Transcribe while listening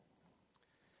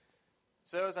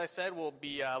So as I said, we'll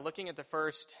be looking at the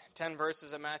first 10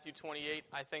 verses of Matthew 28.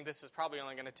 I think this is probably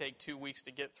only going to take 2 weeks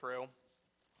to get through.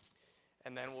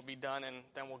 And then we'll be done, and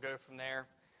then we'll go from there.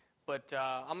 But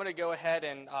I'm going to go ahead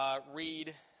and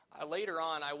read. Later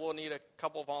on, I will need a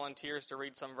couple volunteers to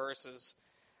read some verses.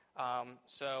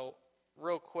 So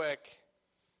real quick,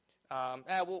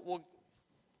 I'll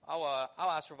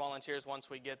ask for volunteers once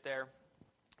we get there.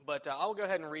 But I'll go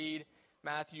ahead and read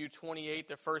Matthew 28,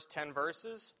 the first 10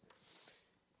 verses.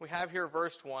 We have here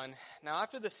verse 1. Now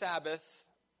after the Sabbath,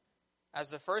 as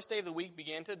the first day of the week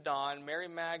began to dawn, Mary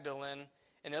Magdalene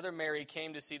and the other Mary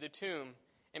came to see the tomb.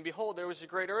 And behold, there was a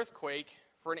great earthquake,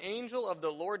 for an angel of the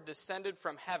Lord descended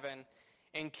from heaven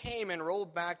and came and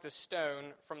rolled back the stone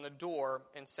from the door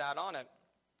and sat on it.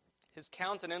 His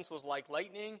countenance was like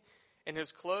lightning, and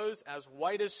his clothes as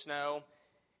white as snow.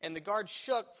 And the guards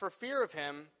shook for fear of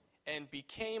him and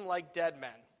became like dead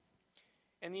men.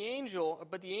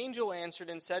 But the angel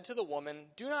answered and said to the woman,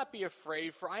 "Do not be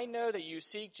afraid, for I know that you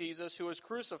seek Jesus who was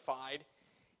crucified.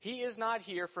 He is not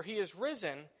here, for he is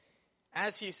risen,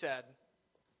 as he said.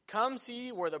 Come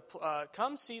see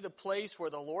the place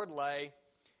where the Lord lay,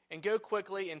 and go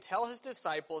quickly and tell his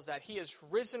disciples that he is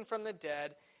risen from the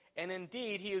dead, and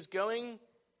indeed he is going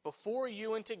before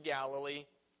you into Galilee.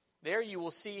 There you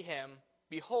will see him.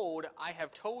 Behold, I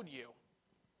have told you."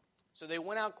 So they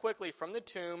went out quickly from the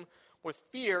tomb with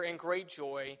fear and great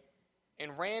joy,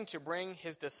 and ran to bring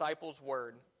his disciples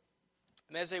word.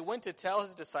 And as they went to tell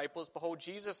his disciples, behold,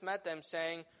 Jesus met them,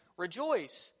 saying,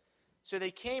 "Rejoice!" So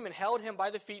they came and held him by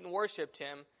the feet and worshipped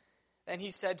him. Then he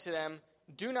said to them,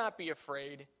 "Do not be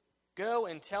afraid. Go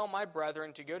and tell my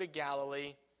brethren to go to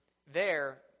Galilee.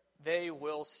 There they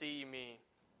will see me."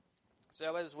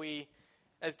 So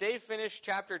as Dave finished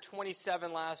chapter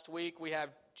 27 last week, we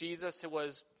have Jesus, who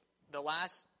was the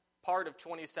last part of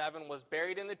 27, was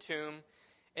buried in the tomb,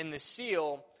 and the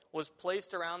seal was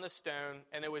placed around the stone,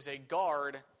 and there was a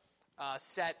guard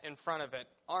set in front of it,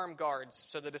 armed guards,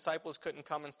 so the disciples couldn't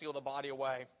come and steal the body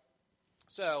away.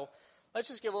 So let's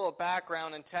just give a little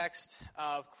background and text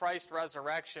of Christ's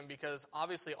resurrection, because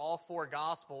obviously all four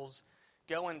Gospels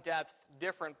go in depth,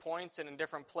 different points and in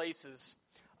different places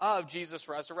of Jesus'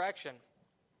 resurrection.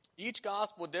 Each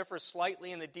Gospel differs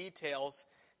slightly in the details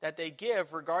that they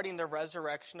give regarding the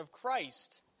resurrection of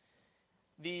Christ.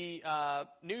 The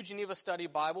New Geneva Study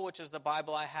Bible, which is the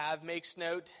Bible I have, makes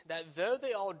note that though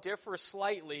they all differ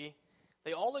slightly,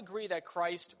 they all agree that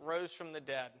Christ rose from the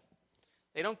dead.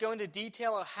 They don't go into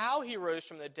detail of how he rose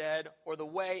from the dead or the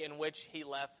way in which he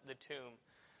left the tomb.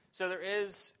 So there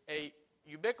is a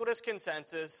ubiquitous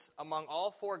consensus among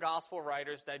all four gospel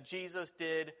writers that Jesus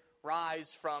did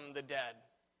rise from the dead.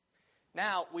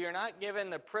 Now, we are not given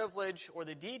the privilege or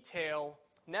the detail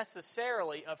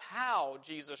necessarily of how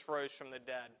Jesus rose from the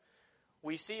dead.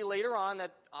 We see later on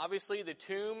that obviously the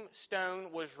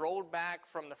tombstone was rolled back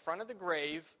from the front of the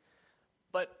grave,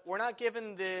 but we're not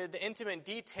given the intimate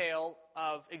detail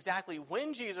of exactly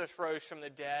when Jesus rose from the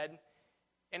dead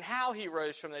and how he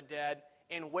rose from the dead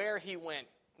and where he went.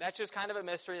 That's just kind of a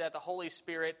mystery that the Holy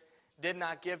Spirit did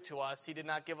not give to us. He did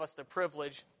not give us the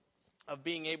privilege of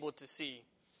being able to see.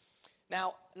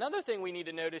 Now, another thing we need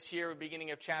to notice here at the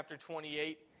beginning of chapter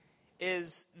 28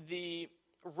 is the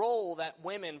role that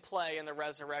women play in the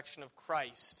resurrection of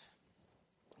Christ.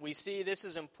 We see this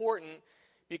is important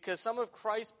because some of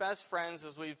Christ's best friends,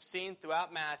 as we've seen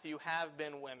throughout Matthew, have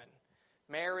been women.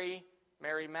 Mary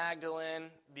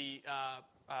Magdalene, the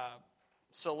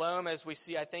Salome, as we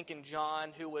see, I think, in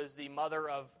John, who was the mother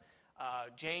of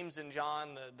James and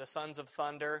John, the sons of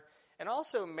thunder, and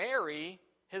also Mary,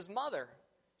 his mother.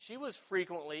 She was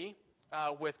frequently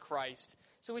with Christ.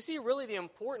 So we see really the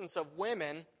importance of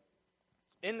women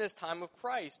in this time of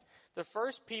Christ. The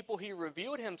first people he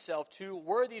revealed himself to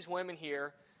were these women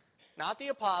here, not the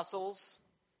apostles,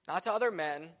 not to other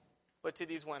men, but to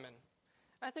these women.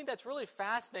 And I think that's really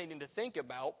fascinating to think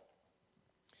about.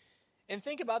 And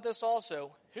think about this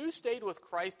also. Who stayed with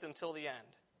Christ until the end?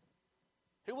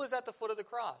 Who was at the foot of the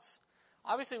cross?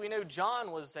 Obviously, we know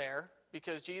John was there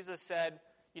because Jesus said,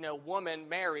 "Woman,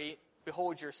 Mary,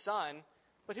 behold your son."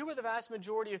 But who were the vast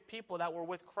majority of people that were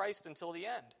with Christ until the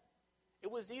end?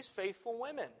 It was these faithful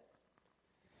women.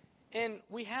 And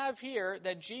we have here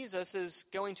that Jesus is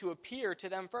going to appear to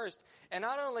them first. And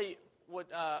not only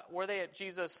were they at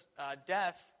Jesus'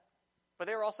 death, but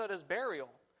they were also at his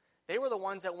burial. They were the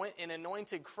ones that went and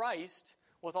anointed Christ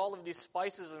with all of these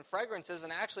spices and fragrances.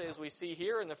 And actually, as we see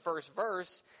here in the first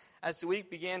verse, as the week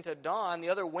began to dawn, the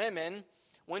other women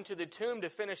went to the tomb to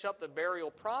finish up the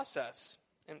burial process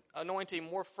and anointing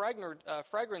more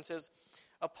fragrances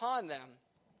upon them.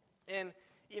 And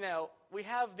we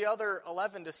have the other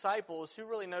 11 disciples. Who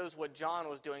really knows what John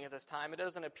was doing at this time? It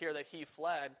doesn't appear that he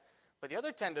fled. But the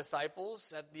other 10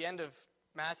 disciples, at the end of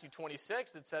Matthew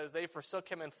 26, it says they forsook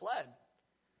him and fled.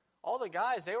 All the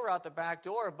guys, they were out the back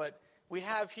door, but we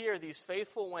have here these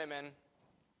faithful women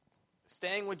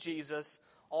staying with Jesus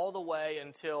all the way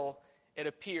until it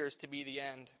appears to be the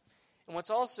end. And what's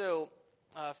also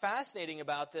fascinating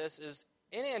about this is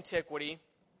in antiquity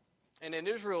and in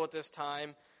Israel at this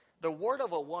time, the word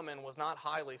of a woman was not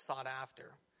highly sought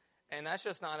after. And that's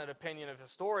just not an opinion of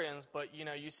historians, but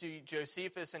you see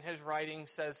Josephus in his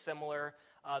writings says similar.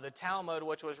 The Talmud,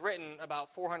 which was written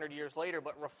about 400 years later,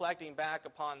 but reflecting back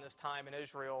upon this time in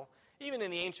Israel, even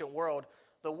in the ancient world,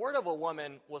 the word of a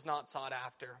woman was not sought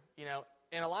after.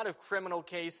 In a lot of criminal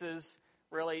cases,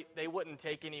 really, they wouldn't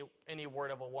take any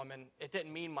word of a woman. It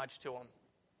didn't mean much to them.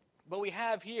 What we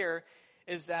have here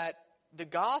is that the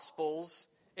Gospels,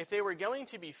 if they were going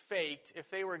to be faked, if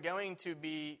they were going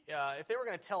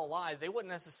to tell lies, they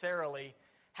wouldn't necessarily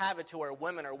have it to where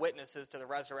women are witnesses to the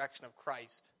resurrection of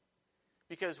Christ,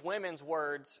 because women's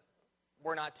words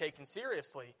were not taken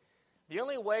seriously. The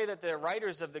only way that the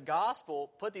writers of the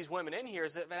Gospel put these women in here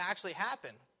is if it actually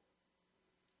happened.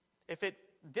 If it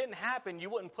didn't happen, you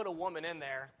wouldn't put a woman in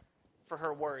there for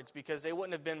her words, because they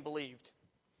wouldn't have been believed.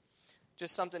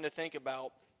 Just something to think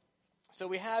about. So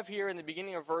we have here in the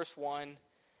beginning of verse 1,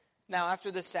 now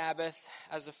after the Sabbath,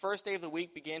 as the first day of the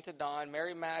week began to dawn,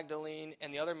 Mary Magdalene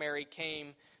and the other Mary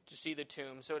came to see the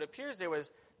tomb. So it appears there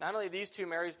was not only these two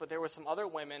Marys, but there were some other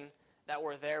women that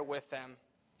were there with them.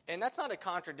 And that's not a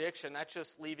contradiction, that's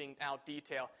just leaving out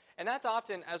detail. And that's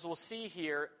often, as we'll see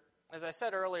here, as I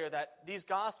said earlier, that these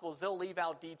Gospels, they'll leave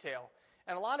out detail.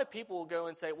 And a lot of people will go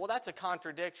and say, well, that's a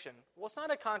contradiction. Well, it's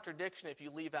not a contradiction if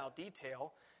you leave out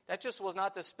detail. That just was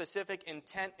not the specific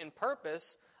intent and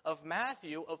purpose of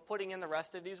Matthew of putting in the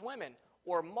rest of these women,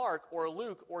 or Mark, or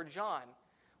Luke, or John.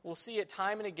 We'll see it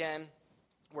time and again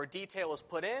where detail is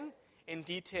put in and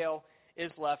detail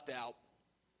is left out.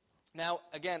 Now,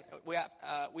 again,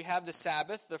 we have the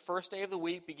Sabbath. The first day of the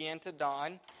week began to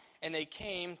dawn, and they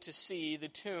came to see the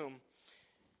tomb.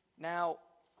 Now,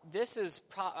 this is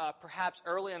perhaps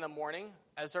early in the morning,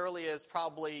 as early as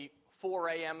probably 4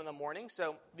 a.m. in the morning.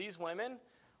 So these women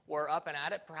were up and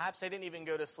at it. Perhaps they didn't even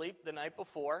go to sleep the night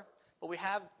before. But we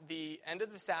have the end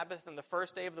of the Sabbath and the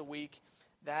first day of the week.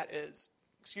 That is,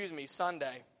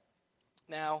 Sunday.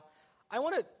 Now, I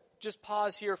want to just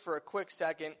pause here for a quick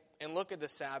second and look at the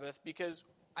Sabbath, because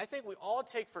I think we all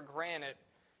take for granted,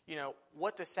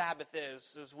 what the Sabbath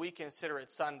is as we consider it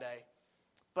Sunday.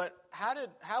 But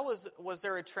how was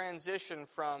there a transition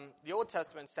from the Old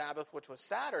Testament Sabbath, which was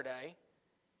Saturday,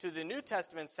 to the New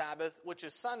Testament Sabbath, which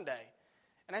is Sunday?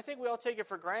 And I think we all take it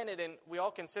for granted, and we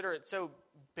all consider it so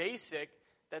basic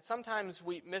that sometimes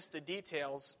we miss the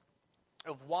details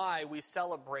of why we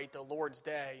celebrate the Lord's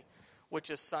Day, which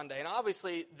is Sunday. And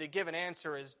obviously, the given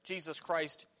answer is Jesus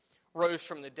Christ rose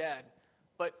from the dead.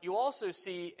 But you also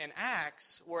see in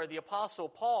Acts where the Apostle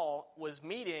Paul was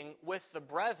meeting with the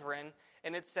brethren,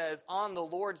 and it says, on the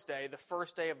Lord's Day, the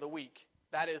first day of the week.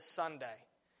 That is Sunday.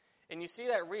 And you see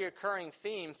that reoccurring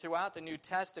theme throughout the New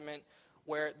Testament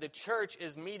where the church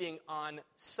is meeting on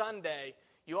Sunday.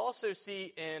 You also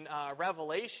see in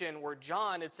Revelation where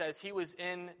John, it says he was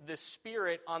in the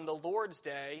Spirit on the Lord's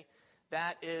Day.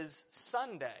 That is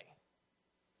Sunday.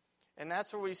 And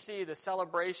that's where we see the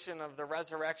celebration of the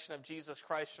resurrection of Jesus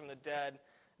Christ from the dead.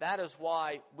 That is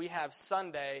why we have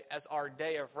Sunday as our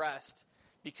day of rest,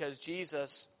 because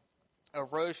Jesus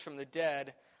arose from the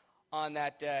dead on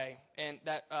that day. And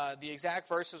that the exact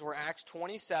verses were Acts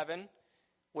 27,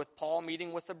 with Paul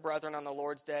meeting with the brethren on the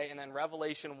Lord's Day, and then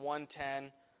Revelation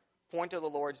 1:10, point of the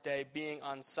Lord's Day being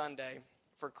on Sunday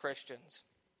for Christians.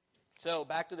 So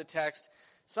back to the text.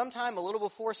 Sometime a little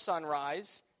before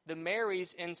sunrise, the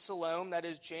Marys in Siloam, that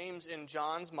is James and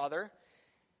John's mother,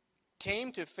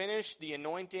 came to finish the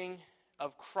anointing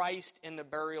of Christ in the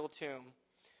burial tomb.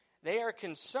 They are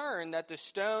concerned that the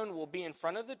stone will be in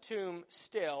front of the tomb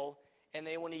still, and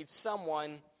they will need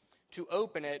someone to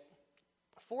open it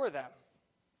for them.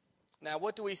 Now,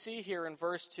 what do we see here in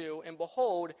verse 2? And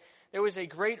behold, there was a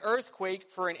great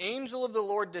earthquake, for an angel of the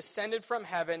Lord descended from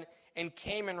heaven and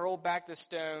came and rolled back the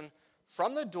stone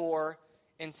from the door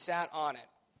and sat on it.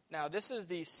 Now, this is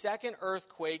the second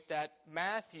earthquake that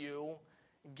Matthew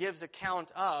gives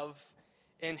account of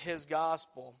in his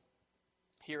gospel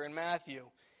here in Matthew.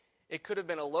 It could have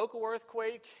been a local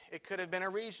earthquake, it could have been a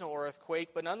regional earthquake,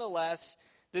 but nonetheless,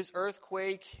 this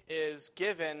earthquake is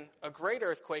given, a great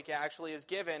earthquake actually, is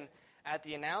given at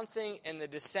the announcing and the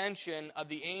descension of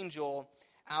the angel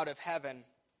out of heaven.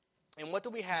 And what do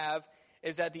we have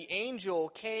is that the angel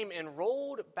came and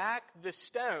rolled back the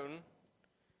stone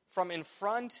from in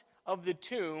front of the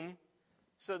tomb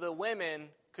so the women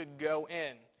could go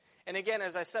in. And again,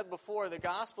 as I said before, the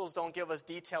Gospels don't give us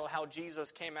detail how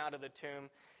Jesus came out of the tomb.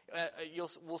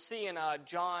 We'll see in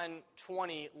John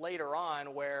 20 later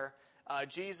on where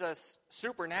Jesus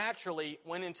supernaturally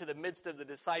went into the midst of the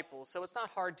disciples. So it's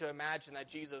not hard to imagine that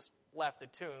Jesus left the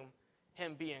tomb,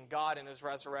 him being God in his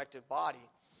resurrected body.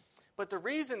 But the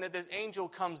reason that this angel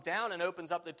comes down and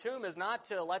opens up the tomb is not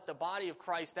to let the body of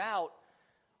Christ out,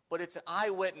 but it's an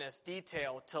eyewitness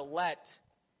detail to let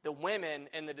the women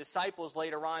and the disciples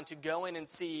later on to go in and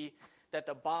see that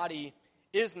the body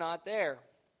is not there.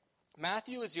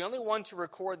 Matthew is the only one to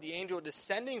record the angel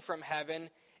descending from heaven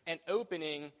and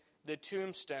opening the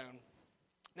tombstone.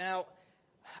 Now,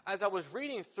 as I was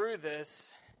reading through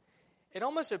this, it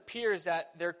almost appears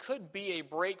that there could be a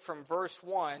break from verse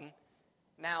 1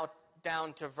 now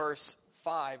down to verse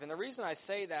 5. And the reason I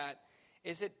say that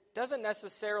is it doesn't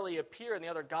necessarily appear in the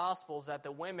other Gospels that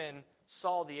the women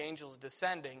saw the angels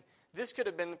descending. This could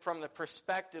have been from the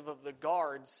perspective of the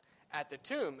guards at the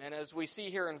tomb. And as we see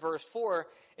here in verse 4,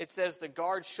 it says the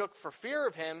guards shook for fear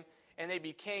of him, and they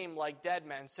became like dead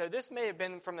men. So this may have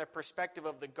been from the perspective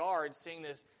of the guards, seeing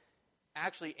this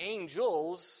actually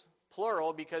angels,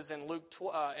 plural, because in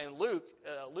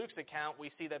Luke's account, we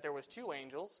see that there was 2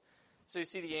 angels. So you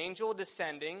see the angel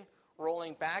descending,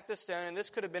 rolling back the stone, and this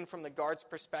could have been from the guard's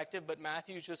perspective, but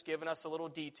Matthew's just given us a little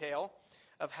detail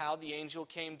of how the angel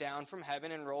came down from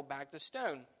heaven and rolled back the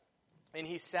stone. And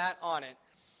he sat on it.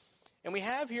 And we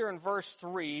have here in verse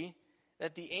 3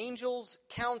 that the angel's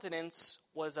countenance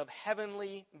was of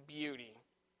heavenly beauty.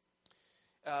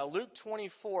 Luke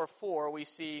 24:4, we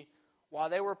see, while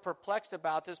they were perplexed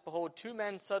about this, behold, 2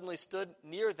 men suddenly stood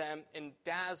near them in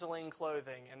dazzling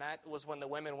clothing. And that was when the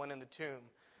women went in the tomb.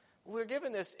 We're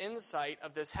given this insight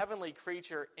of this heavenly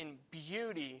creature in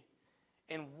beauty,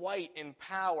 in white, in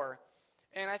power.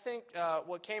 And I think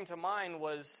what came to mind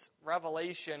was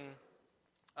Revelation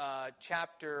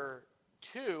chapter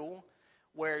 2,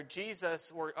 where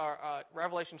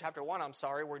Revelation chapter 1,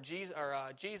 where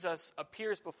Jesus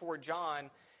appears before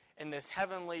John in this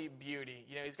heavenly beauty.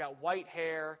 You know, he's got white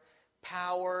hair,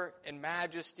 power, and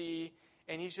majesty,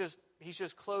 and he's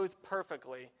just clothed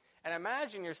perfectly. And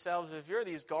imagine yourselves, if you're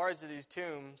these guards of these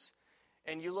tombs,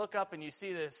 and you look up and you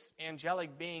see this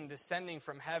angelic being descending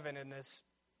from heaven in this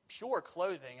pure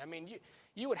clothing. I mean,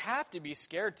 you would have to be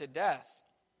scared to death.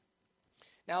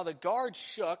 Now, the guards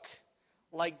shook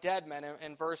like dead men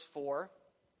in verse 4.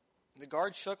 The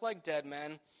guards shook like dead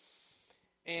men.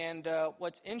 And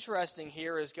what's interesting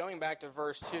here is going back to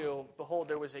verse 2, behold,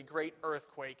 there was a great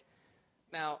earthquake.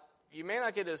 Now, you may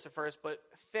not get this at first, but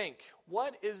think,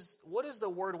 what is the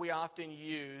word we often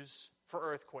use for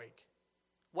earthquake?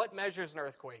 What measures an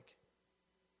earthquake?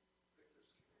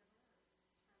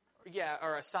 Yeah,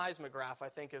 or a seismograph, I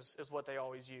think, is what they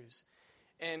always use.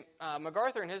 And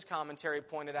MacArthur in his commentary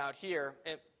pointed out here,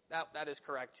 and that is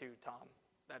correct too, Tom.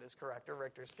 That is correct, a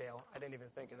Richter scale. I didn't even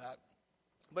think of that.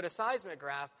 But a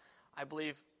seismograph, I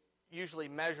believe, usually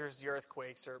measures the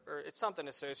earthquakes, or it's something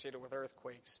associated with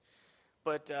earthquakes.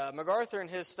 But MacArthur in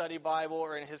his study Bible,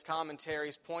 or in his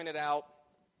commentaries, pointed out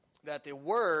that the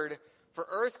word for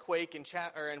earthquake in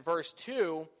verse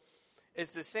 2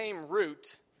 is the same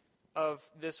root of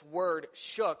this word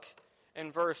shook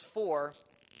in verse 4,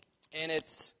 and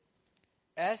it's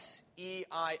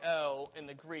S-E-I-O in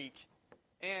the Greek.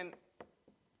 And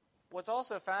what's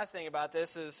also fascinating about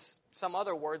this is some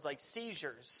other words like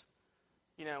seizures,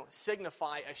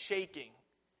 signify a shaking.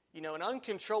 An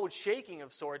uncontrolled shaking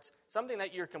of sorts, something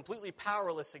that you're completely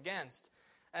powerless against.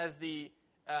 As the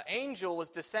angel was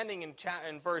descending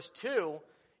in verse 2,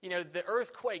 the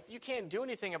earthquake, you can't do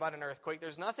anything about an earthquake.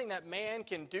 There's nothing that man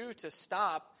can do to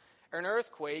stop an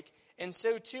earthquake. And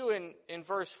so too in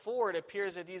verse 4, it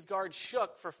appears that these guards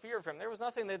shook for fear of him. There was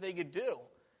nothing that they could do.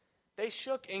 They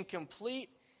shook in complete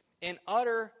and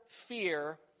utter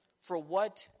fear for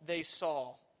what they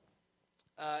saw.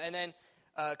 And then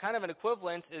kind of an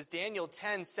equivalence is Daniel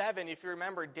 10:7. If you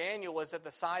remember, Daniel was at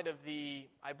the side of the,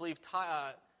 I believe,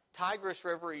 Tigris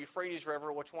River or Euphrates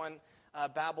River, which one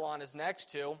Babylon is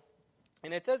next to.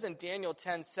 And it says in Daniel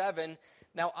 10:7,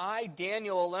 now I,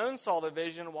 Daniel, alone saw the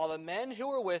vision, while the men who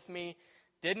were with me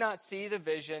did not see the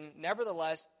vision.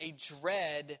 Nevertheless, a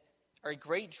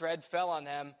great dread fell on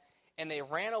them, and they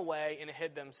ran away and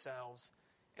hid themselves.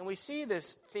 And we see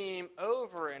this theme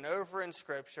over and over in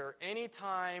Scripture.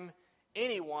 Anytime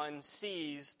anyone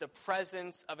sees the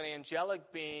presence of an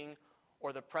angelic being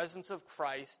or the presence of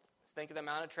Christ, think of the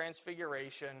Mount of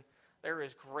Transfiguration, there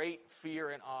is great fear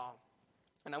and awe.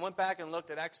 And I went back and looked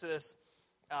at Exodus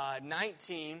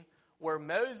 19, where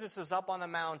Moses is up on the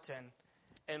mountain,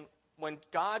 and when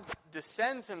God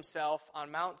descends himself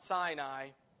on Mount Sinai,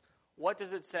 what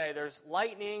does it say? There's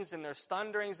lightnings, and there's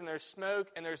thunderings, and there's smoke,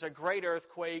 and there's a great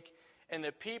earthquake, and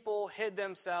the people hid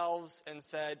themselves and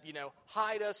said,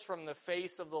 hide us from the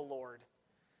face of the Lord.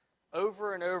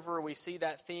 Over and over we see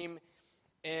that theme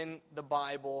in the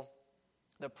Bible,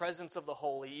 the presence of the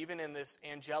holy. Even in this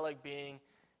angelic being,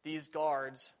 these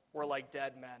guards were like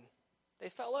dead men. They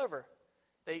fell over.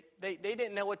 They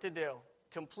didn't know what to do.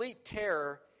 Complete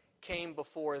terror came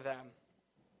before them.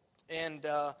 And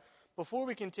before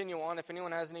we continue on, if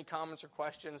anyone has any comments or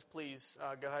questions, please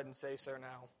go ahead and say so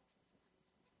now.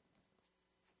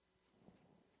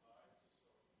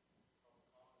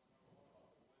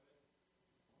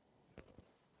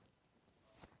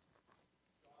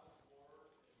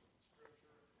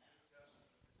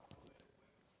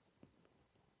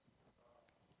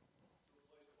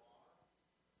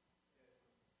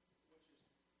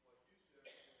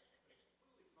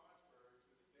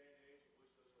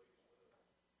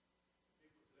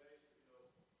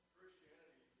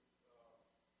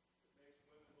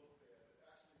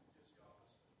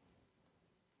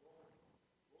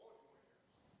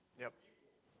 Yep.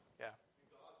 Yeah.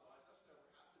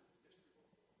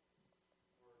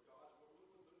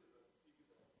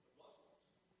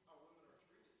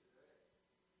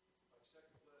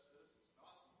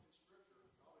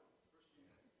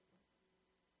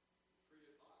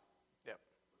 Yep.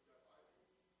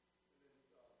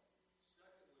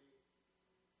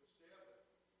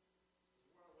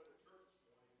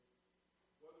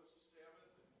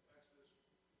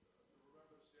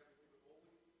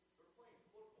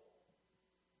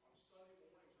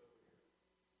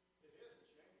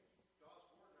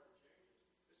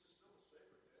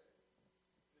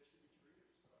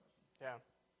 Yeah.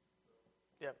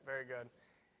 Yep, very good.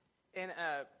 And,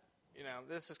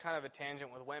 this is kind of a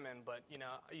tangent with women, but,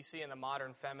 you see in the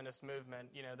modern feminist movement,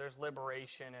 there's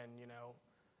liberation and,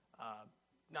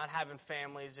 not having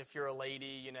families if you're a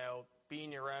lady,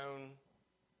 being your own,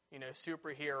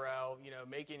 superhero,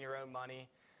 making your own money.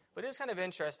 But it's kind of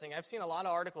interesting. I've seen a lot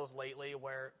of articles lately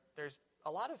where there's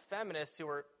a lot of feminists who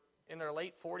are in their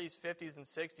late 40s, 50s, and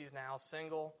 60s now,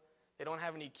 single. They don't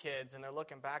have any kids, and they're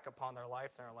looking back upon their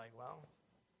life, and they're like, well,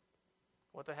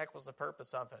 what the heck was the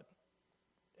purpose of it?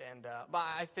 And but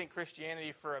I think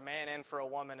Christianity for a man and for a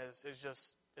woman is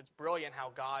just, it's brilliant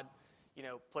how God,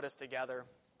 put us together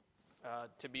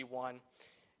to be one.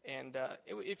 And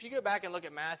if you go back and look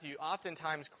at Matthew,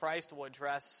 oftentimes Christ will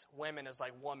address women as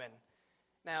like woman.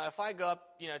 Now, if I go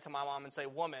up, to my mom and say,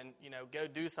 woman, go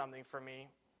do something for me,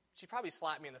 she'd probably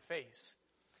slap me in the face.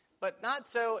 But not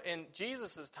so in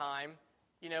Jesus' time.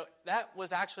 That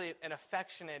was actually an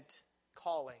affectionate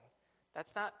calling.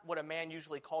 That's not what a man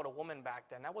usually called a woman back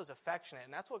then. That was affectionate,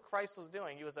 and that's what Christ was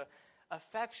doing. He was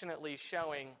affectionately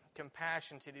showing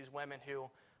compassion to these women who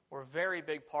were a very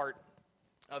big part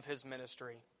of his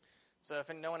ministry. So if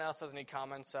no one else has any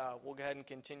comments, we'll go ahead and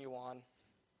continue on.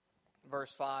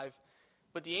 Verse 5,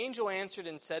 "But the angel answered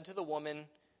and said to the woman,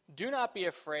 'Do not be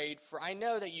afraid, for I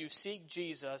know that you seek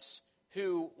Jesus,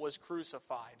 who was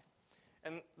crucified.'"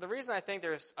 And the reason I think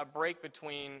there's a break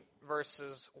between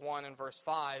verses 1 and verse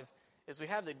 5 is we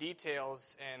have the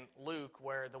details in Luke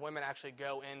where the women actually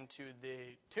go into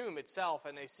the tomb itself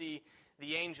and they see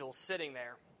the angel sitting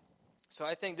there. So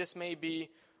I think this may be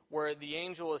where the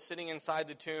angel is sitting inside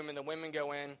the tomb and the women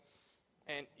go in.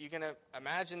 And you can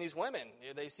imagine these women.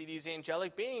 They see these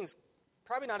angelic beings,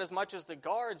 probably not as much as the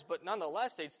guards, but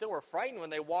nonetheless, they still were frightened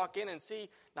when they walk in and see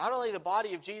not only the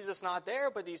body of Jesus not there,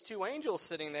 but these two angels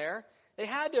sitting there. They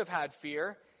had to have had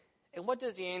fear. And what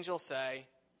does the angel say?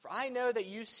 "For I know that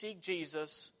you seek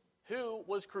Jesus, who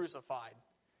was crucified."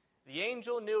 The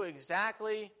angel knew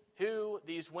exactly who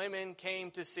these women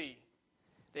came to see.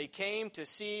 They came to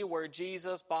see where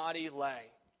Jesus' body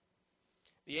lay.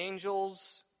 The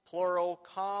angels, plural,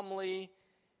 calmly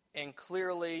and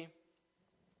clearly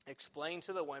explained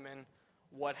to the women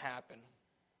what happened.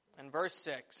 In verse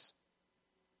 6,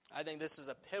 I think this is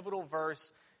a pivotal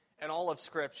verse in all of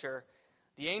Scripture.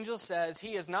 The angel says,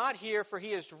 "He is not here, for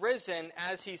he is risen,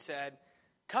 as he said.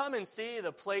 Come and see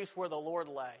the place where the Lord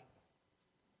lay."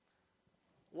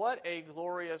 What a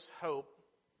glorious hope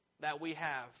that we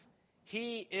have.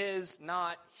 He is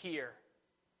not here.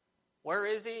 Where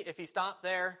is he? If he stopped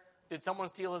there, did someone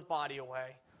steal his body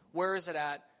away? Where is it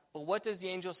at? But what does the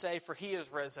angel say? For he is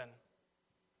risen.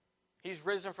 He's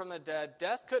risen from the dead.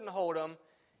 Death couldn't hold him.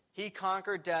 He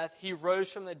conquered death. He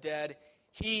rose from the dead.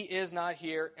 He is not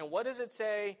here. And what does it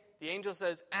say? The angel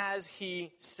says, "as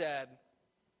he said."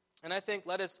 And I think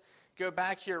let us go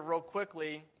back here real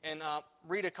quickly and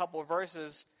read a couple of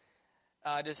verses.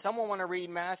 Does someone want to read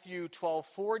Matthew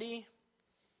 12:40,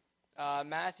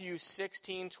 Matthew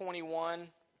 16:21?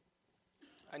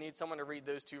 I need someone to read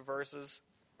those two verses,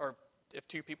 or if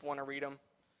two people want to read them.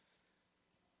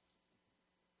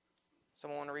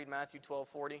 Someone want to read Matthew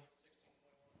 12:40?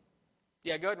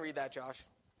 Yeah, go ahead and read that, Josh.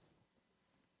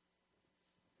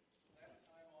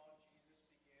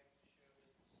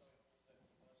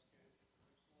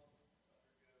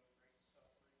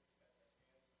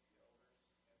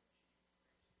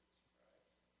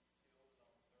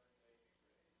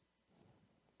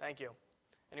 Thank you.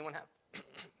 Anyone have,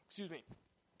 excuse me,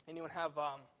 anyone have,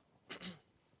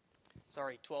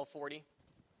 12:40?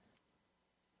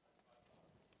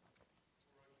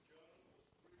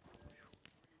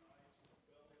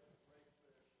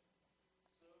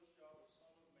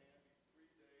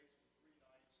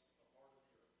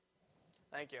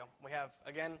 Thank you. We have,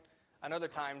 again, another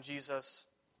time Jesus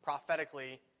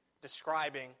prophetically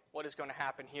describing what is going to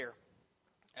happen here.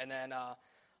 And then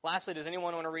lastly, does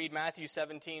anyone want to read Matthew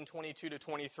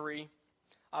 17:22-23?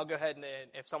 I'll go ahead and,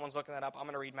 if someone's looking that up, I'm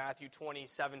going to read Matthew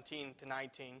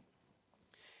 20:17-19.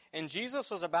 And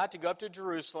Jesus was about to go up to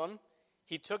Jerusalem.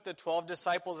 He took the 12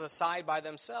 disciples aside by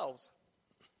themselves.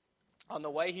 On the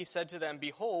way he said to them,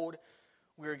 "Behold,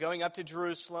 we are going up to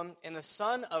Jerusalem, and the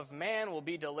Son of Man will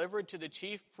be delivered to the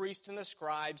chief priests and the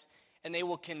scribes, and they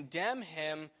will condemn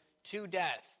him to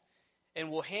death, and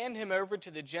will hand him over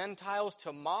to the Gentiles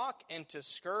to mock and to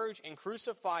scourge and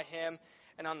crucify him,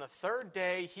 and on the third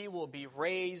day he will be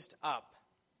raised up."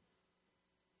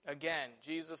 Again,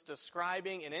 Jesus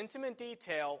describing in intimate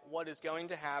detail what is going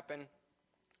to happen.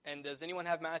 And does anyone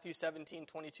have Matthew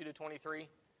 17:22-23?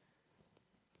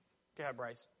 Go ahead,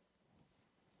 Bryce.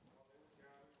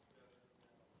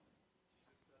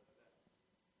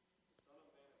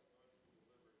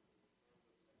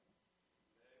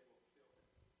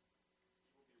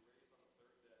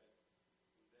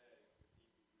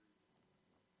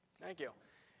 Thank you.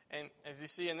 And as you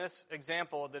see in this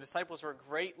example, the disciples were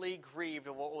greatly grieved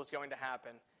of what was going to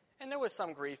happen. And there was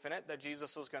some grief in it that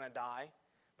Jesus was going to die,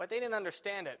 but they didn't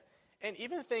understand it. And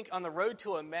even think on the road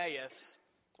to Emmaus,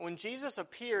 when Jesus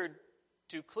appeared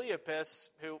to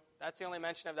Cleopas, who, that's the only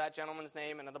mention of that gentleman's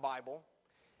name in the Bible,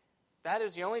 that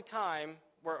is the only time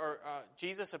where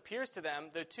Jesus appears to them,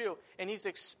 the two, and he's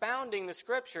expounding the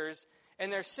scriptures,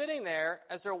 and they're sitting there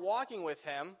as they're walking with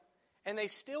him, and they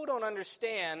still don't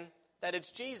understand that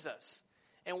it's Jesus.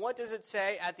 And what does it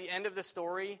say at the end of the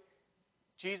story?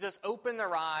 Jesus opened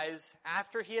their eyes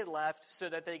after he had left so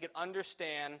that they could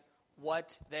understand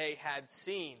what they had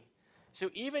seen. So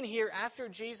even here, after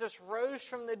Jesus rose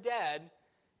from the dead,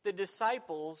 the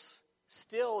disciples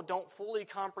still don't fully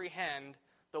comprehend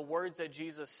the words that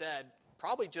Jesus said,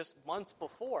 probably just months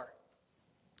before.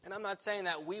 And I'm not saying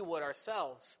that we would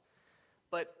ourselves,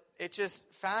 but it's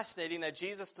just fascinating that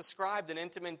Jesus described in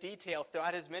intimate detail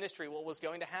throughout his ministry what was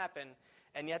going to happen,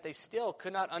 and yet they still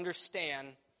could not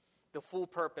understand the full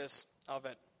purpose of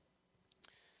it.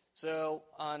 So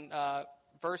on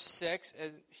verse 6,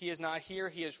 he is not here,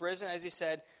 he is risen, as he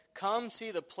said, "Come see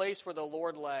the place where the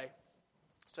Lord lay."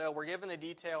 So we're given the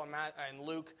detail in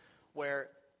Luke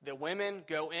where the women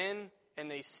go in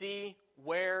and they see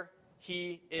where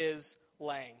he is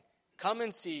laying. Come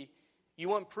and see. You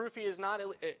want proof he is not?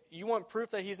 You want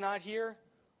proof that he's not here?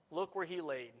 Look where he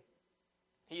laid.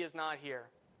 He is not here.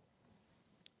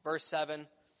 Verse 7.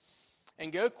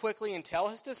 "And go quickly and tell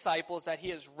his disciples that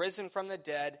he is risen from the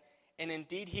dead, and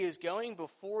indeed he is going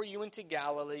before you into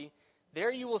Galilee. There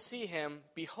you will see him.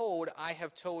 Behold, I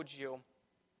have told you."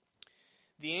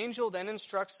 The angel then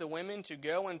instructs the women to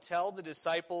go and tell the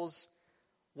disciples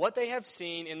what they have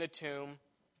seen in the tomb.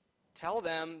 Tell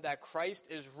them that Christ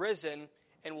is risen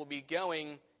and will be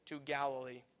going to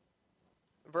Galilee.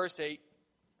 Verse 8,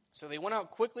 "So they went out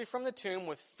quickly from the tomb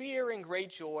with fear and great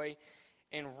joy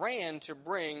and ran to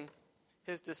bring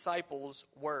his disciples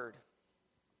word."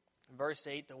 Verse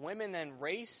 8, "The women then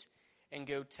race and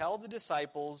go tell the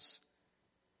disciples."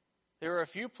 There are a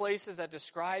few places that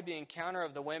describe the encounter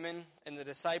of the women and the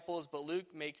disciples, but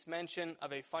Luke makes mention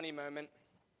of a funny moment.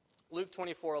 Luke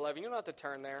 24:11, you don't have to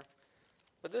turn there,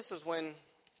 but this is when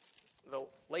the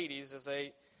ladies, as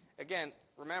they, again,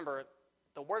 remember,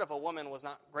 the word of a woman was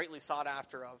not greatly sought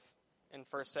after of in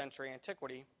first century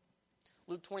antiquity.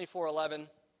 Luke 24:11,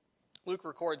 Luke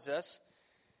records this.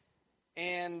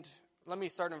 And let me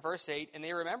start in verse 8. "And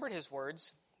they remembered his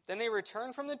words. Then they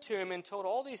returned from the tomb and told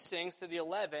all these things to the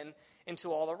 11 and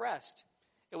to all the rest.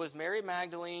 It was Mary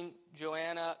Magdalene,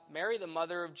 Joanna, Mary the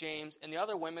mother of James, and the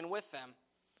other women with them,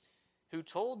 who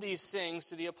told these things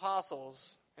to the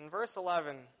apostles." In verse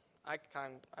 11, I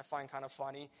find kind of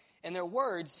funny. And their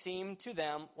words seemed to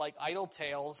them like idle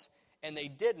tales, and they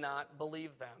did not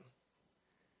believe them.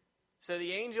 So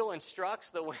the angel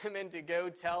instructs the women to go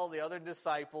tell the other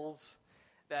disciples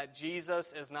that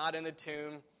Jesus is not in the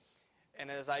tomb. And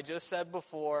as I just said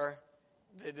before,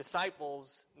 the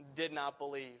disciples did not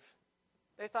believe.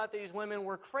 They thought these women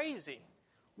were crazy.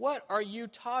 What are you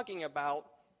talking about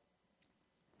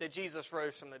that Jesus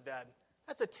rose from the dead?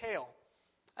 That's a tale.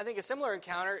 I think a similar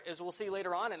encounter is we'll see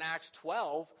later on in Acts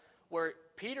 12, where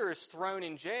Peter is thrown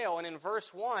in jail. And in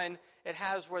verse 1, it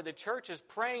has where the church is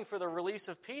praying for the release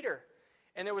of Peter.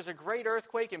 And there was a great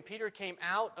earthquake, and Peter came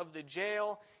out of the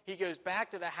jail. He goes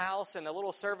back to the house, and the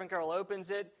little servant girl opens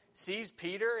it, sees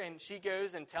Peter, and she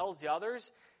goes and tells the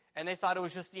others. And they thought it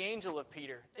was just the angel of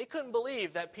Peter. They couldn't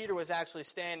believe that Peter was actually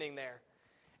standing there.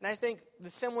 And I think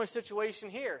the similar situation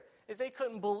here is they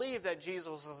couldn't believe that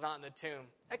Jesus was not in the tomb.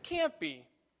 That can't be.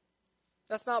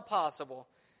 That's not possible.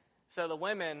 So the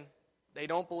women, they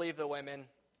don't believe the women.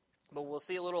 But we'll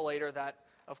see a little later that,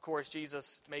 of course,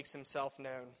 Jesus makes himself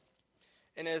known.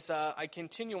 And as I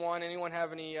continue on, anyone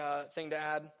have anything to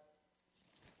add?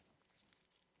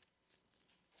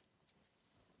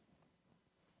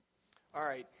 All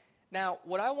right. Now,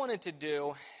 what I wanted to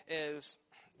do is,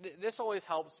 this always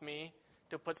helps me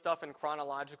to put stuff in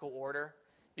chronological order,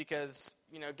 because,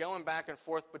 going back and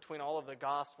forth between all of the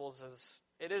Gospels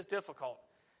is difficult.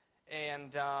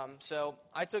 And so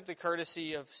I took the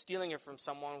courtesy of stealing it from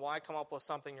someone. Why come up with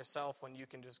something yourself when you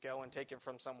can just go and take it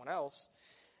from someone else?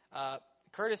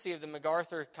 Courtesy of the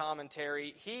MacArthur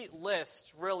commentary, he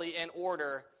lists really in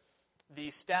order the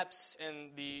steps in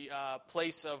the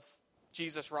place of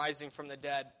Jesus rising from the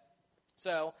dead.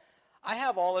 So I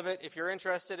have all of it. If you're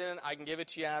interested in it, I can give it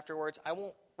to you afterwards. I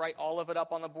won't write all of it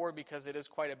up on the board because it is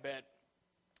quite a bit.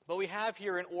 But we have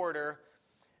here in order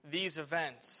these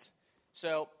events.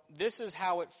 So this is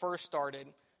how it first started.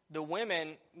 The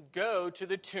women go to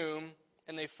the tomb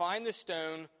and they find the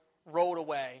stone rolled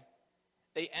away.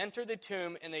 They enter the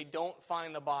tomb and they don't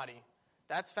find the body.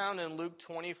 That's found in Luke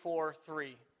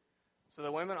 24:3. So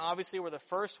the women obviously were the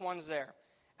first ones there.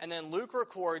 And then Luke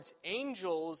records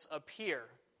angels appear.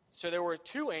 So there were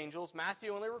two angels.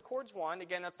 Matthew only records one.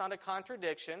 Again, that's not a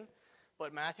contradiction.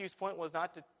 But Matthew's point was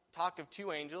not to talk of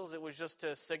two angels. It was just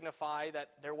to signify that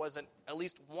there was at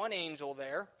least one angel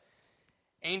there.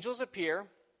 Angels appear.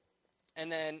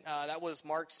 And then that was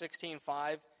Mark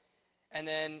 16:5. And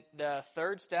then the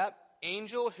third step,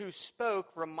 angel who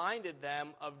spoke reminded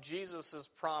them of Jesus'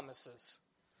 promises.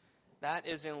 That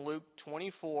is in Luke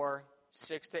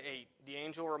 24:6-8. The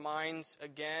angel reminds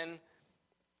again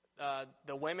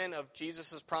the women of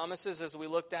Jesus' promises, as we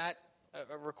looked at,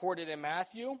 recorded in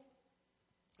Matthew.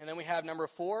 And then we have number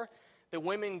 4, the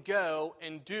women go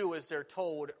and do as they're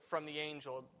told from the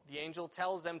angel. The angel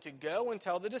tells them to go and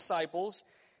tell the disciples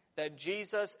that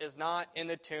Jesus is not in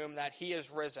the tomb, that he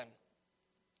is risen.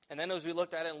 And then as we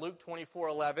looked at it in Luke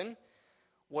 24:11,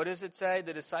 what does it say?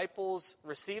 The disciples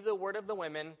receive the word of the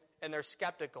women and they're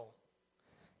skeptical.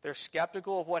 They're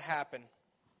skeptical of what happened.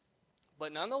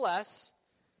 But nonetheless,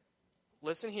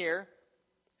 listen here,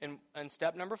 in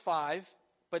step number 5,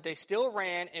 but they still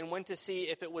ran and went to see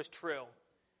if it was true.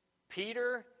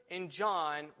 Peter and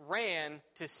John ran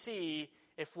to see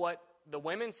if what the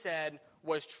women said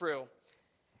was true.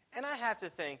 And I have to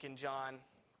think, in John,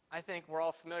 I think we're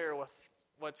all familiar with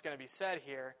what's going to be said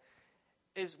here,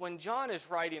 is when John is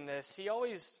writing this, he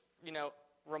always,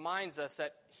 reminds us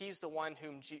that he's the one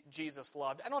whom Jesus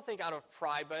loved. I don't think out of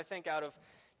pride, but I think out of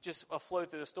just a flow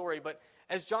through the story. But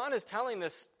as John is telling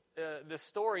this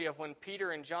story of when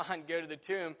Peter and John go to the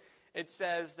tomb, it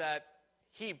says that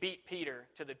he beat Peter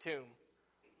to the tomb.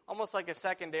 Almost like a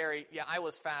secondary, I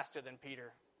was faster than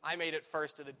Peter. I made it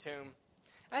first to the tomb.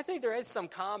 And I think there is some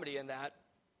comedy in that.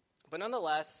 But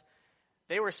nonetheless,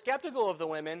 they were skeptical of the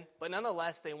women, but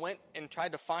nonetheless, they went and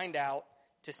tried to find out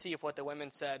to see if what the women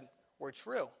said were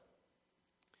true.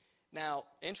 Now,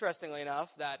 interestingly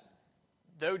enough, that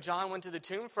though John went to the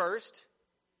tomb first,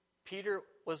 Peter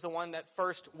was the one that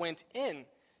first went in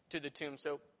to the tomb.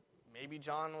 So maybe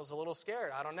John was a little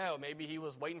scared. I don't know. Maybe he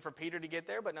was waiting for Peter to get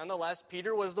there. But nonetheless,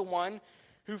 Peter was the one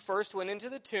who first went into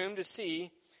the tomb to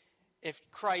see if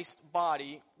Christ's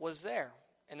body was there.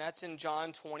 And that's in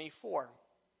John 24.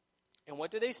 And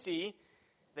what do they see?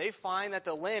 They find that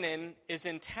the linen is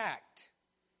intact.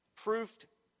 Proof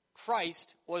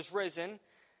Christ was risen.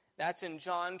 That's in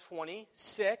John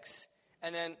 26.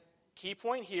 And then, key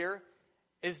point here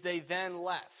is they then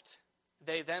left.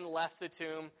 They then left the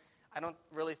tomb. I don't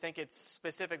really think it's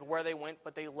specific where they went,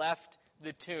 but they left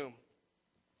the tomb.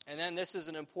 And then this is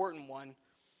an important one.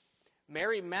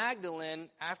 Mary Magdalene,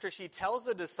 after she tells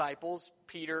the disciples,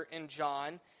 Peter and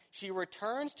John, she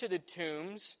returns to the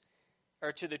tomb,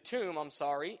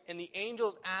 and the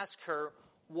angels ask her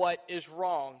what is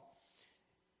wrong.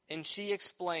 And she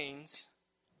explains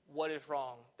what is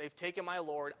wrong. They've taken my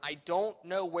Lord. I don't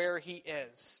know where he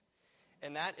is.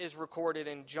 And that is recorded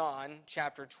in John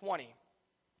chapter 20.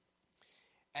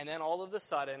 And then all of a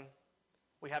sudden,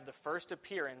 we have the first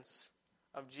appearance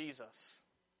of Jesus.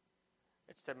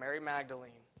 It's to Mary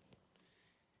Magdalene.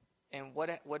 And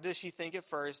what does she think at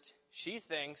first? She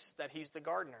thinks that he's the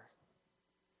gardener.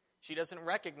 She doesn't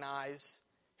recognize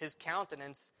his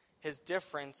countenance, his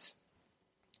difference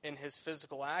in his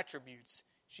physical attributes.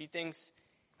 She thinks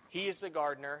he is the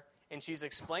gardener, and she's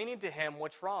explaining to him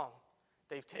what's wrong.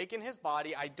 They've taken his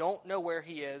body. I don't know where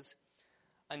he is,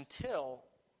 until,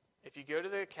 if you go to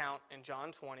the account in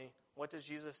John 20, what does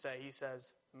Jesus say? He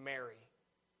says, Mary.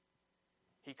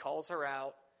 He calls her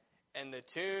out, and the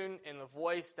tune and the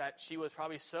voice that she was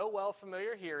probably so well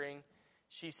familiar hearing,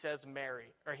 he says Mary.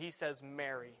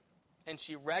 And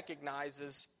she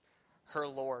recognizes her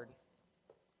Lord.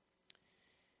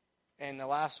 And the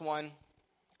last one,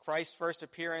 Christ's first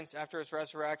appearance after his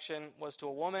resurrection was to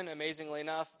a woman, amazingly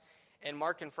enough. And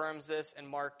Mark confirms this in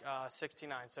Mark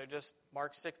 16:9. So just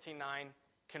Mark 16:9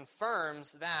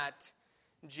 confirms that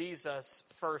Jesus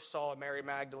first saw Mary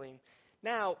Magdalene.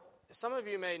 Now, some of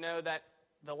you may know that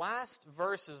the last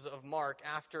verses of Mark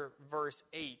after verse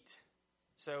 8,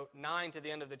 so 9 to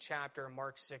the end of the chapter,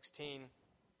 Mark 16,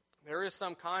 there is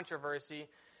some controversy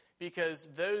because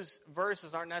those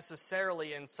verses aren't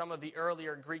necessarily in some of the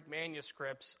earlier Greek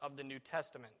manuscripts of the New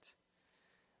Testament.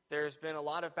 There's been a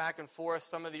lot of back and forth.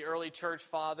 Some of the early church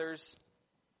fathers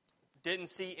didn't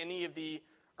see any of the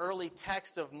early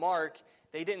text of Mark.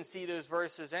 They didn't see those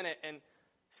verses in it. And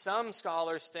some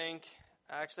scholars think,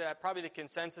 actually probably the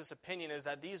consensus opinion is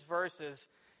that these verses,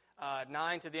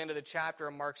 9 to the end of the chapter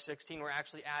of Mark 16, were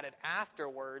actually added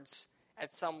afterwards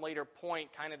at some later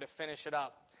point, kind of to finish it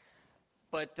up.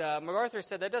 But MacArthur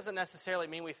said that doesn't necessarily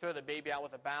mean we throw the baby out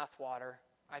with the bathwater.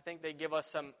 I think they give us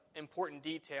some important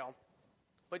detail.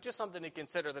 But just something to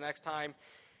consider the next time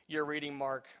you're reading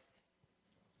Mark.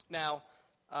 Now,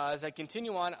 as I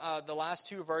continue on, the last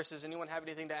two verses, anyone have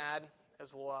anything to add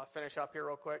as we'll finish up here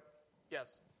real quick?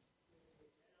 Yes.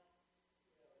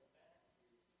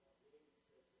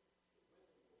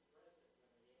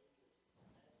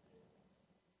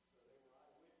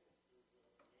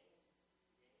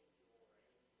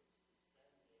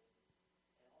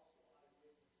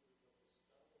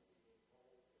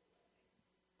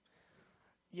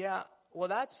 Yeah, well,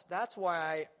 that's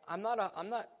why I'm not.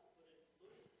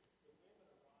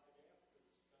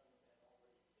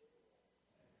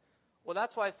 Well,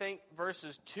 that's why I think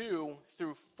verses 2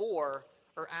 through 4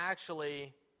 are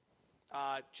actually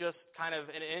just kind of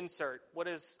an insert. What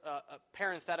is a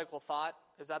parenthetical thought?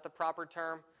 Is that the proper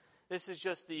term? This is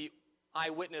just the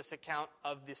eyewitness account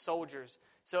of the soldiers.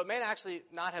 So it may actually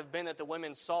not have been that the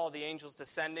women saw the angels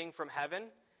descending from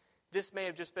heaven. This may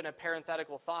have just been a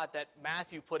parenthetical thought that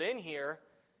Matthew put in here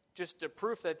just to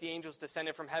proof that the angels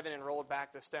descended from heaven and rolled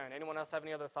back the stone. Anyone else have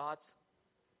any other thoughts?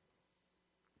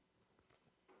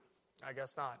 I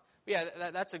guess not. But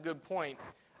yeah, that's a good point.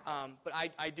 But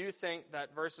I do think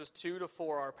that verses 2 to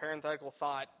 4 are a parenthetical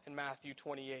thought in Matthew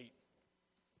 28.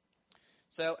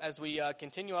 So as we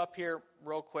continue up here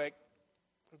real quick,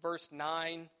 verse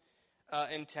 9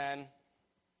 and 10,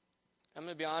 I'm going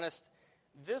to be honest,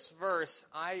 this verse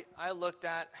I looked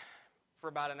at for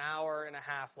about an hour and a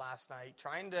half last night,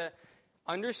 trying to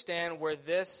understand where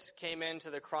this came into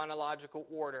the chronological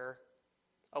order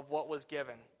of what was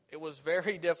given. It was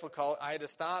very difficult. I had to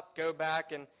stop, go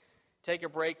back, and take a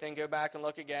break, then go back and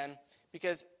look again.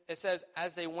 Because it says,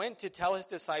 as they went to tell his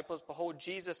disciples, behold,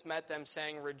 Jesus met them,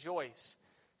 saying, rejoice.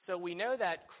 So we know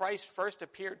that Christ first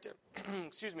appeared to,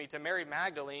 to Mary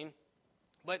Magdalene,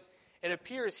 but it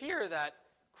appears here that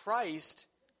Christ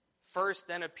first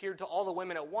then appeared to all the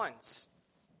women at once.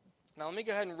 Now let me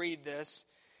go ahead and read this.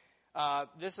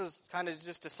 This is kind of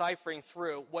just deciphering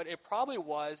through. What it probably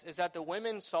was is that the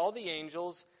women saw the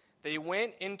angels. They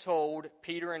went and told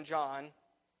Peter and John.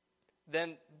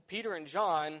 Then Peter and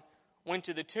John went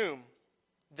to the tomb.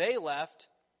 They left.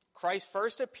 Christ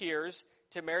first appears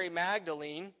to Mary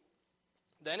Magdalene.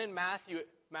 Then in Matthew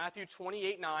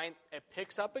 28:9, it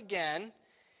picks up again.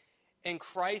 And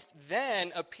Christ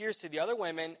then appears to the other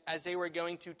women as they were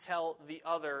going to tell the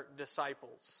other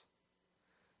disciples.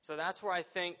 So that's where I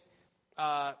think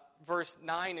verse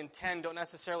 9 and 10 don't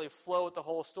necessarily flow with the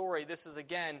whole story. This is,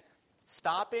 again,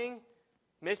 stopping,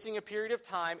 missing a period of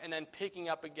time, and then picking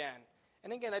up again.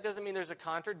 And again, that doesn't mean there's a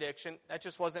contradiction. That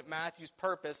just wasn't Matthew's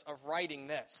purpose of writing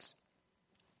this.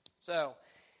 So,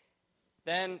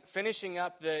 then finishing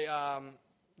up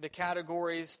the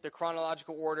categories, the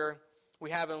chronological order, we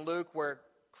have in Luke where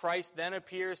Christ then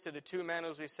appears to the two men,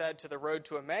 as we said, to the road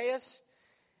to Emmaus.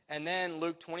 And then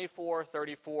Luke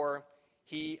 24:34,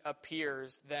 he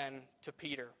appears then to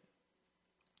Peter.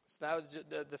 So that was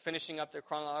the finishing up the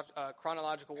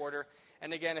chronological order.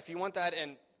 And again, if you want that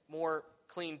in more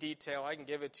clean detail, I can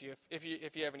give it to you if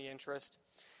you have any interest.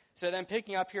 So then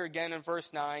picking up here again in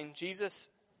verse 9, Jesus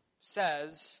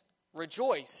says,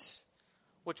 "Rejoice,"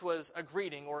 which was a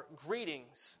greeting, or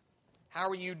greetings. How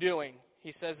are you doing?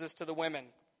 He says this to the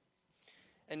women.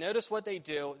 And notice what they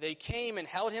do. They came and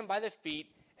held him by the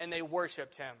feet, and they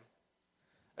worshipped him.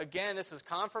 Again, this is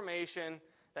confirmation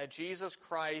that Jesus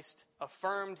Christ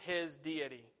affirmed his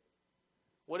deity.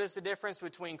 What is the difference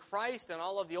between Christ and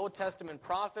all of the Old Testament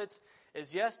prophets?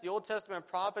 Is yes, the Old Testament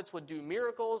prophets would do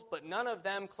miracles, but none of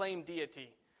them claimed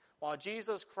deity. While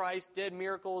Jesus Christ did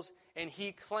miracles, and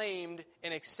he claimed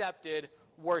and accepted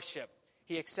worship.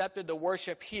 He accepted the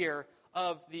worship here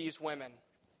of these women.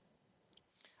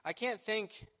 I can't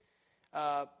think,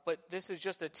 but this is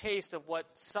just a taste of what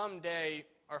someday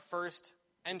our first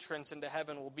entrance into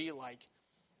heaven will be like.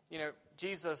 You know,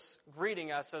 Jesus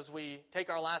greeting us as we take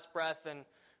our last breath and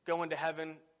go into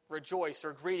heaven, rejoice,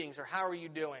 or greetings, or how are you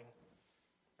doing?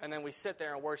 And then we sit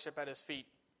there and worship at his feet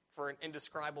for an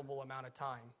indescribable amount of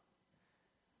time.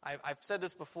 I've said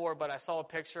this before, but I saw a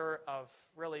picture of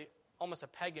really almost a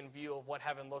pagan view of what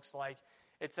heaven looks like.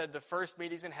 It said the first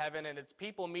meetings in heaven, and it's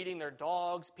people meeting their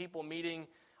dogs, people meeting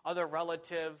other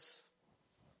relatives.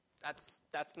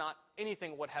 That's not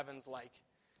anything what heaven's like.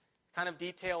 Kind of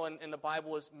detail in the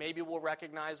Bible is maybe we'll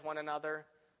recognize one another,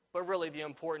 but really the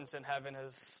importance in heaven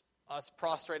is us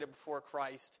prostrated before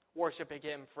Christ, worshiping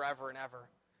him forever and ever.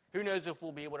 Who knows if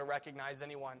we'll be able to recognize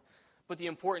anyone. But the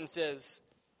importance is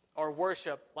our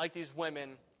worship, like these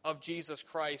women, of Jesus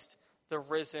Christ, the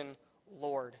risen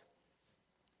Lord.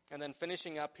 And then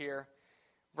finishing up here,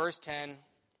 verse 10,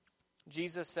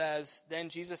 Jesus says, "Then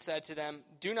Jesus said to them,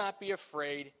 'Do not be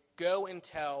afraid, go and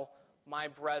tell my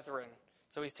brethren.'"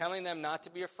 So he's telling them not to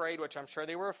be afraid, which I'm sure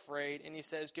they were afraid, and he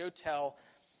says, "Go tell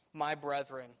my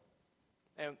brethren."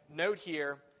 And note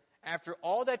here, after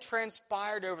all that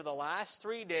transpired over the last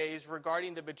 3 days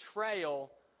regarding the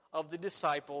betrayal of the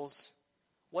disciples,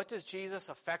 what does Jesus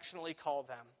affectionately call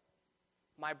them?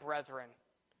 My brethren.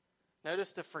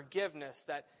 Notice the forgiveness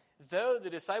that though the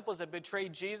disciples had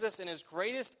betrayed Jesus in his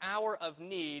greatest hour of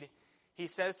need, he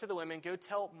says to the women, "Go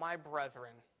tell my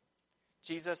brethren."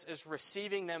 Jesus is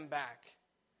receiving them back.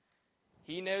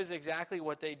 He knows exactly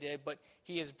what they did, but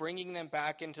he is bringing them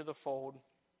back into the fold.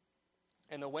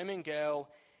 And the women go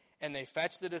and they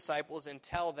fetch the disciples and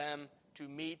tell them to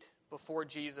meet before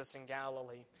Jesus in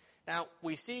Galilee. Now,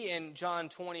 we see in John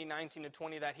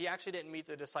 20:19-20 that he actually didn't meet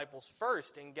the disciples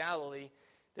first in Galilee.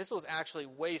 This was actually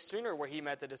way sooner where he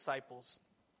met the disciples.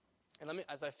 And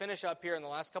as I finish up here in the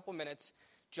last couple minutes,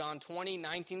 John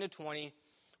 20:19-20,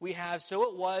 we have, "So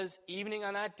it was evening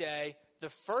on that day, the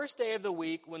first day of the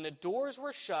week, when the doors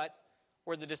were shut,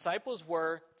 where the disciples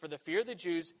were, for the fear of the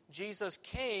Jews, Jesus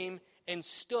came and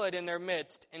stood in their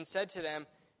midst and said to them,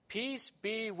 'Peace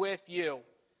be with you.'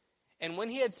 And when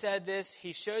he had said this,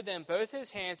 he showed them both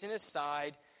his hands and his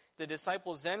side. The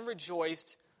disciples then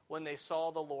rejoiced when they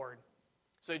saw the Lord."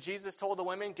 So Jesus told the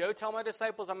women, "Go tell my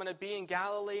disciples I'm going to be in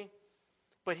Galilee."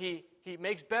 But he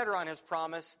makes better on his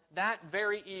promise. That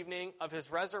very evening of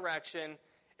his resurrection,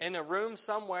 in a room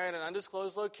somewhere in an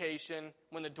undisclosed location,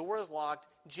 when the door is locked,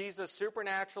 Jesus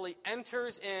supernaturally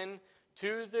enters in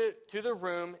to the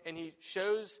room, and he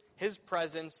shows his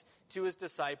presence to his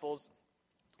disciples.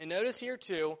 And notice here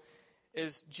too,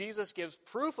 is Jesus gives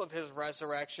proof of his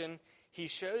resurrection. He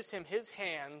shows him his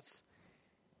hands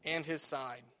and his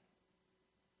side.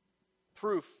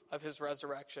 Proof of his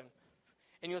resurrection.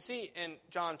 And you'll see in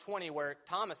John 20 where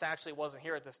Thomas actually wasn't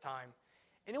here at this time.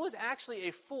 And it was actually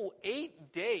a full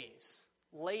 8 days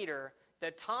later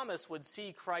that Thomas would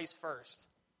see Christ first.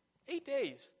 8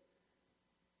 days.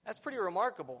 That's pretty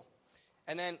remarkable.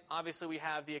 And then obviously we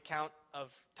have the account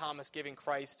of Thomas giving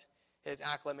Christ his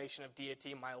acclamation of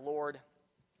deity, "My Lord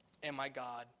and my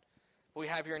God." We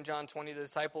have here in John 20, the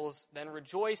disciples then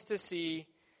rejoiced to see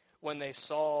when they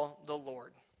saw the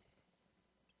Lord.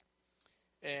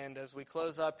 And as we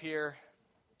close up here,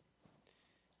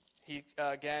 he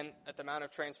again at the Mount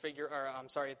of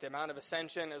at the Mount of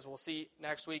Ascension, as we'll see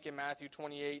next week in Matthew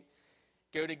 28,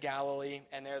 "Go to Galilee,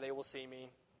 and there they will see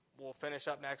me." We'll finish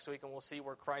up next week, and we'll see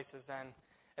where Christ is then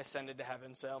ascended to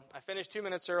heaven. So I finished 2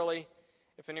 minutes early.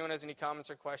 If anyone has any comments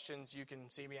or questions, you can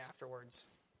see me afterwards.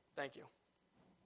 Thank you.